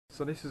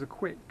So this is a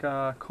quick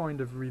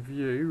kind of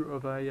review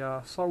of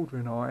a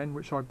soldering iron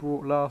which I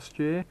bought last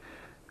year.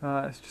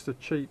 It's just a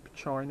cheap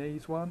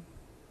Chinese one,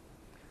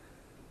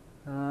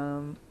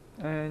 and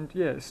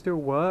yeah, it still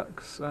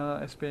works.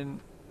 I'd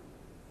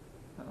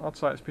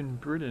say it's been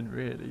brilliant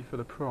really for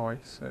the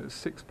price.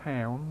 It's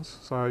 £6,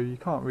 so you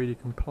can't really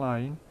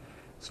complain.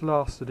 It's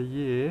lasted a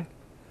year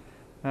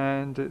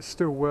and it's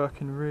still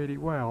working really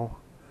well.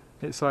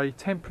 It's a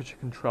temperature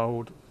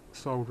controlled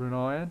soldering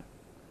iron.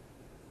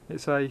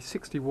 It's a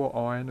 60 watt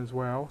iron as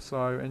well,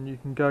 and you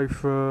can go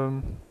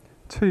from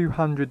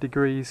 200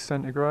 degrees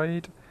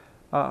centigrade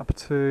up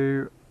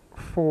to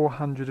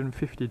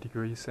 450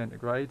 degrees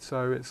centigrade,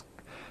 so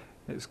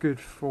it's good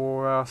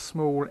for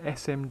small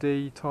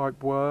SMD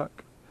type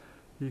work.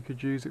 You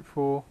could use it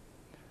for,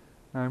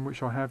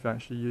 which I have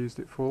actually used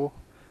it for,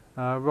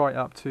 right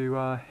up to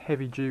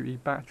heavy duty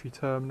battery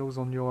terminals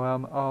on your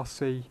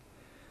RC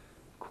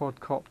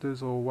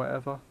quadcopters or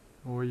whatever,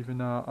 or even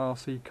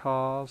RC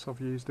cars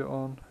I've used it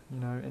on,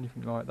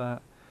 anything like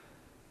that.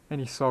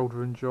 Any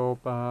soldering job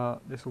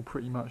this will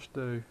pretty much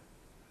do.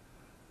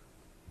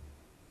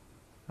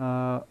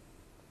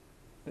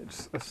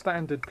 It's a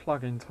standard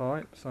plug-in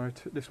type, so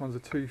this one's a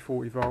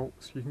 240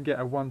 volts. You can get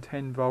a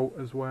 110 volt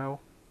as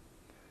well.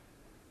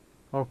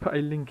 I'll put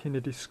a link in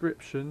the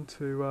description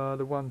to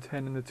the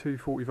 110 and the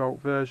 240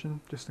 volt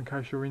version, just in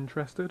case you're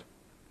interested.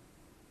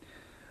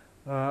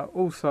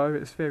 Also,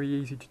 it's very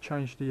easy to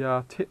change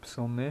the tips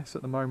on this.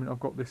 At the moment I've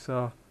got this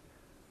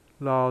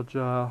large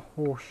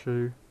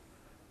horseshoe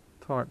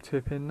type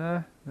tip in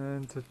there,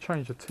 and to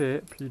change the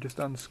tip you just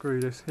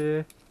unscrew this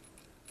here.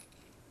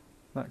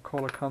 That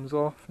collar comes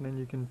off and then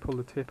you can pull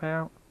the tip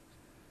out.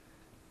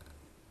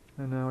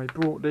 And now I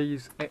brought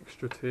these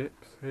extra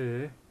tips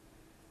here.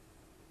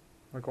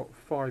 I got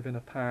 5 in a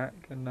pack,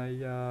 and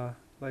they were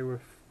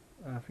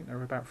I think they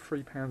were about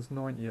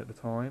 £3.90 at the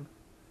time.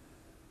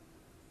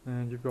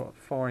 And you've got a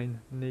fine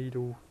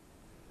needle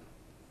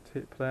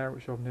tip there,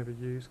 which I've never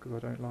used because I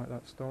don't like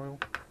that style,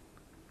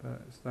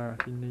 but it's there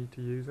if you need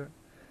to use it.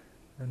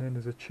 And then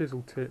there's a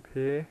chisel tip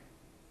here,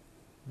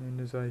 and then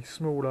there's a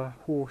smaller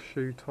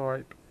horseshoe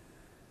type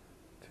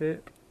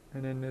tip,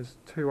 and then there's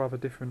 2 other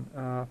different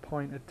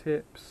pointed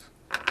tips,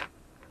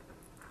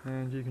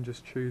 and you can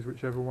just choose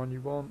whichever one you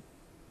want.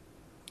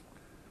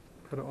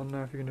 Put it on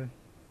there if you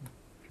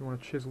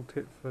want a chisel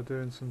tip for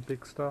doing some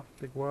big stuff,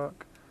 big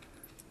work,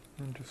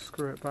 and just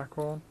screw it back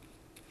on,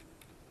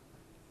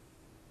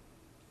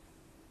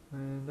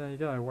 and there you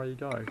go, away you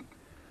go.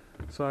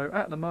 So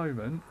at the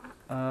moment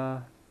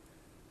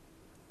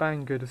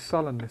Banggood is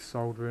selling this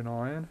soldering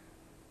iron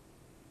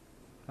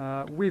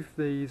with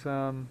these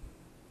 5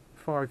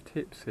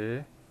 tips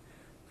here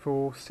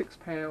for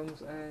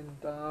 £6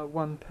 and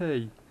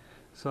 1p.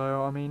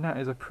 So I mean, that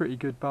is a pretty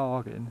good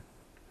bargain,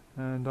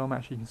 and I'm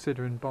actually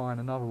considering buying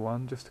another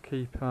one just to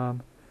keep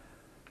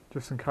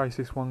just in case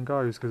this one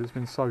goes, because it's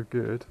been so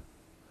good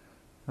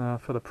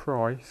for the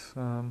price.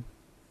 I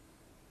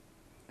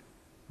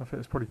think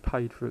it's probably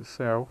paid for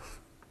itself.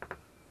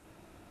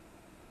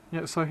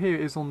 Yeah, so here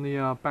it is on the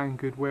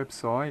Banggood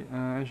website.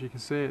 As you can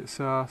see, it's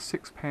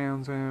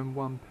 £6 and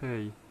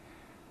 1p.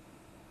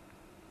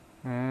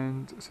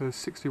 And so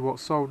 60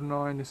 watt soldering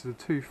iron. This is a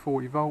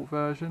 240 volt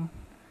version,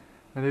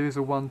 and there is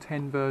a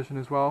 110 version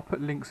as well. I'll put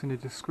links in the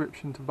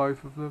description to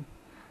both of them,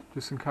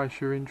 just in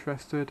case you're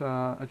interested.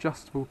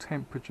 Adjustable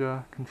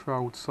temperature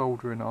controlled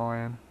soldering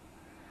iron,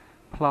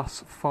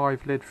 plus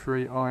 5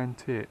 lead-free iron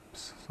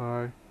tips.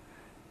 So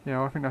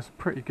yeah, I think that's a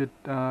pretty good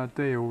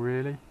deal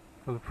really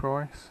for the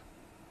price.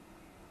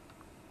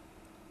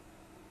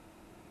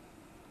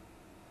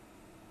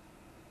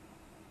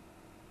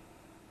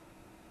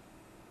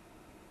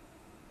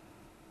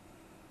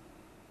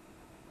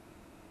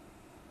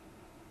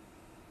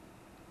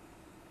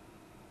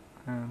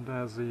 And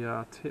there's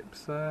the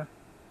tips there.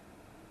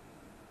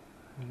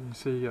 As you can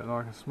see, you get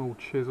like a small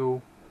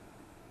chisel,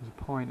 there's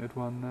a pointed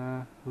one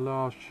there, a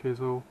large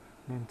chisel,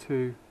 and then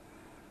 2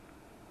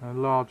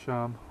 large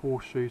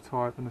horseshoe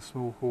type and a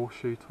small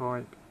horseshoe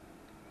type.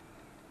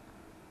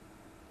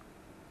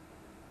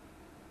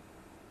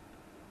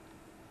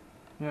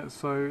 Yeah,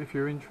 so if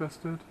you're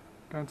interested,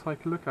 go and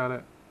take a look at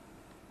it.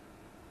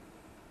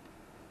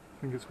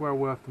 I think it's well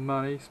worth the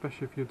money,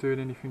 especially if you're doing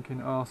anything in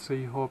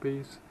RC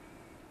hobbies,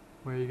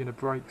 where you're going to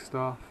break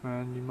stuff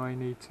and you may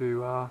need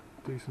to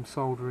do some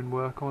soldering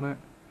work on it.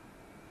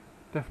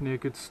 Definitely a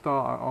good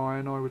starter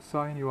iron, I would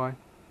say, anyway.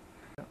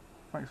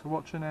 Thanks for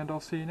watching, and I'll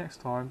see you next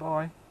time.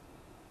 Bye.